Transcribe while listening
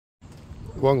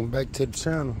Welcome back to the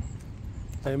channel.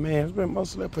 Hey man, it's been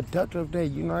mostly a productive day.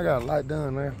 You know, I got a lot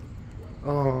done, man.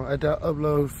 After I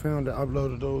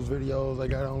uploaded those videos I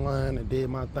got online and did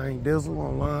my thing, Dizzle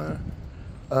online.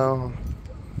 Man,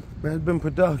 it's been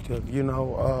productive,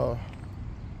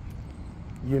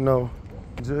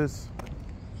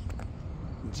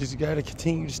 just gotta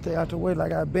continue to stay out the way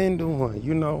like I've been doing,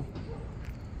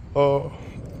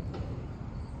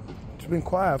 It's been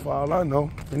quiet for all I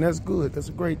know, and that's good. That's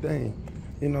a great thing.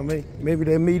 Maybe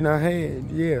that meeting I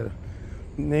had,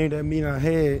 maybe that meeting I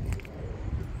had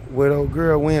with old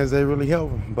girl Wednesday really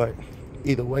helping. But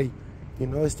either way,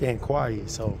 it's staying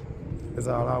quiet, so that's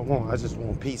all I want. I just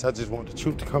want peace. I just want the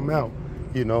truth to come out,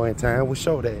 and time will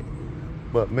show that.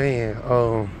 But man,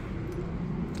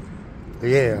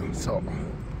 so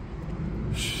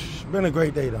it's been a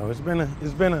great day though. It's been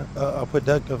a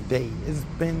productive day. It's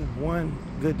been one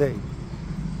good day.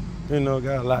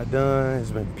 Got a lot done. It's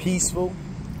been peaceful.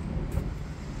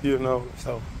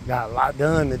 So got a lot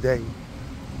done today.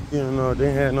 Didn't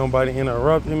have nobody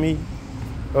interrupting me.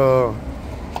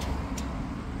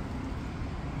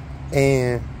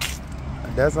 And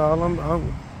that's all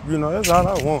that's all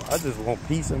I want. I just want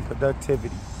peace and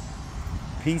productivity.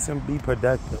 Peace and be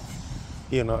productive.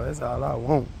 That's all I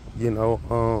want.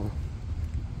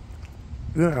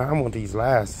 I want these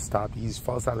lies to stop, these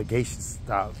false allegations to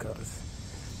stop, because,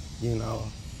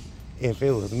 if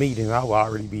it was me, then I would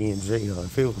already be in jail.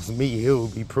 If it was me, it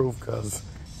would be proof, because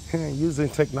using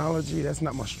technology, that's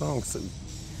not my strong suit.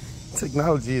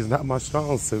 Technology is not my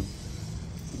strong suit.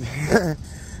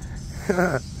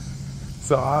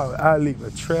 So I'll leave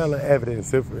a trail of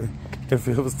evidence if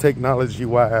it was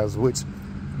technology-wise, which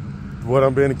what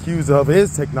I'm being accused of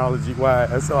is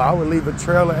technology-wise. So I would leave a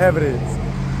trail of evidence.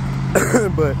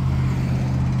 But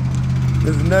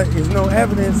there's no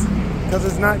evidence because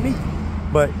it's not me.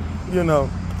 But,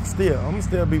 still, I'm going to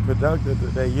still be productive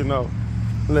today,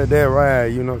 let that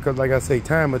ride, because like I say,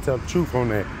 time will tell the truth on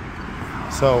that.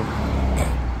 So,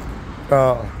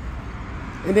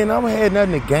 and then I don't have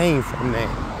nothing to gain from that.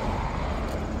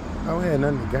 I don't have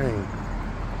nothing to gain.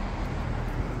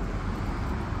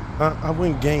 I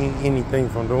wouldn't gain anything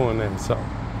from doing that, so.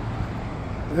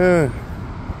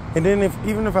 And then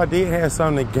even if I did have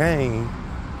something to gain,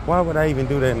 why would I even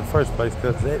do that in the first place?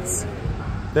 Because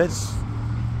that's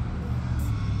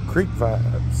creep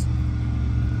vibes.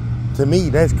 To me,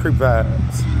 that's creep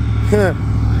vibes.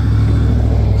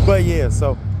 But yeah,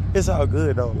 so it's all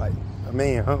good though. Like,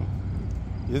 man,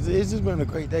 it's just been a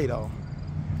great day though.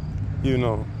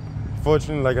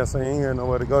 Fortunately, like I say, I ain't got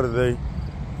nowhere to go today.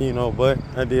 But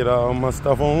I did all my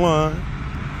stuff online.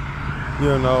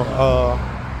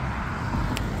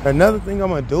 Another thing I'm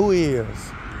gonna do is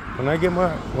when I get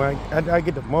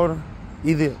the motor,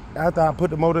 either after I put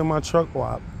the motor in my truck or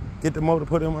I get the motor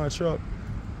put in my truck,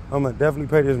 I'm gonna definitely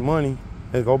pay this money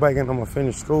and go back and I'm gonna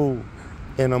finish school,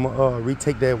 and I'm gonna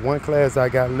retake that one class I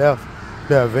got left,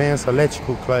 the advanced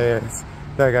electrical class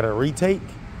that I gotta retake,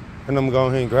 and I'm gonna go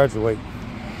ahead and graduate.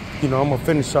 I'm gonna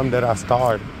finish something that I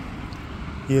started.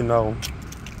 Get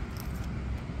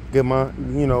my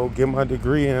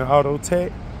degree in auto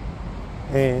tech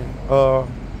and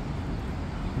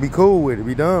be cool with it,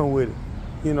 be done with it.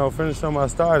 Finish something I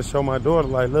started, show my daughter,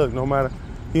 like, look, no matter,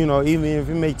 even if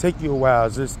it may take you a while,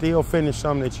 just still finish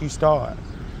something that you started.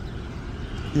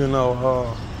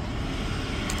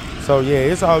 So yeah,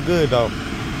 it's all good though.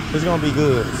 It's gonna be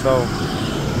good. So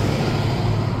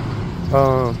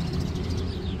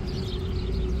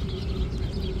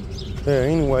yeah,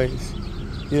 anyways,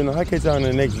 I'll catch y'all in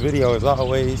the next video. As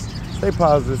always, stay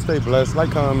positive, stay blessed, like,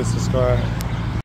 comment, subscribe.